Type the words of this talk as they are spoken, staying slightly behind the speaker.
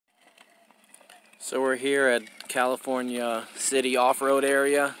So we're here at California City off-road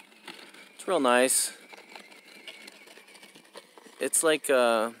area. It's real nice. It's like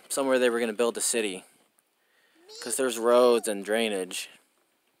somewhere they were going to build a city, because there's roads and drainage.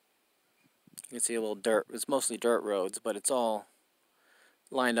 You can see a little dirt. It's mostly dirt roads, but it's all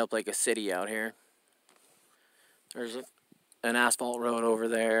lined up like a city out here. There's an asphalt road over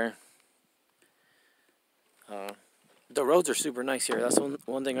there. The roads are super nice here. That's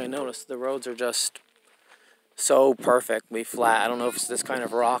one thing I noticed. The roads are just so perfectly flat. I don't know if it's this kind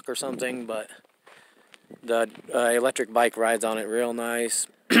of rock or something, but the electric bike rides on it real nice.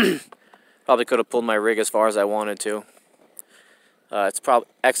 Probably could have pulled my rig as far as I wanted to. It's probably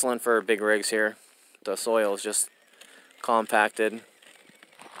excellent for big rigs here. The soil is just compacted.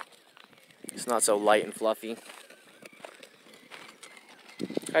 It's not so light and fluffy.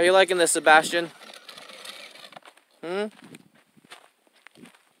 How are you liking this, Sebastian? Oh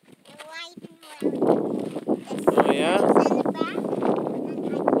yeah?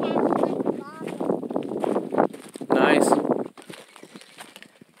 Nice.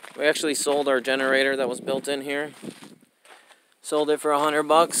 We actually sold our generator that was built in here. Sold it for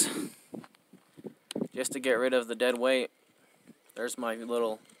 $100 just to get rid of the dead weight. There's my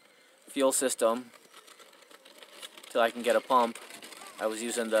little fuel system till I can get a pump. I was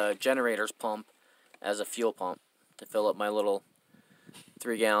using the generator's pump as a fuel pump to fill up my little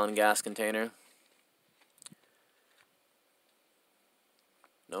 3-gallon gas container.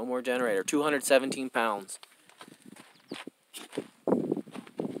 No more generator. 217 pounds.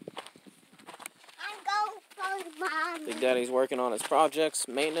 Big Daddy's working on his projects,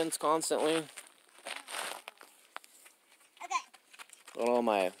 maintenance constantly. Okay. Got all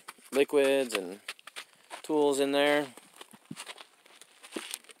my liquids and tools in there.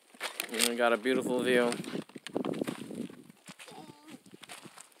 And we got a beautiful view.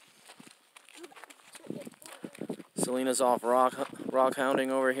 Selena's off rock hounding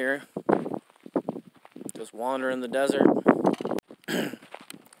over here. Just wandering the desert.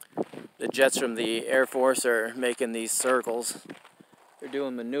 The jets from the Air Force are making these circles. They're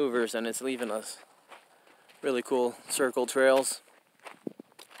doing maneuvers and it's leaving us really cool circle trails.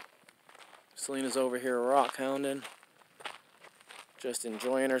 Selena's over here rock hounding. Just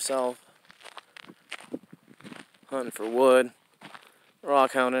enjoying herself. Hunting for wood.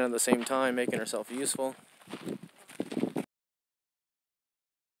 Rock hounding at the same time, making herself useful.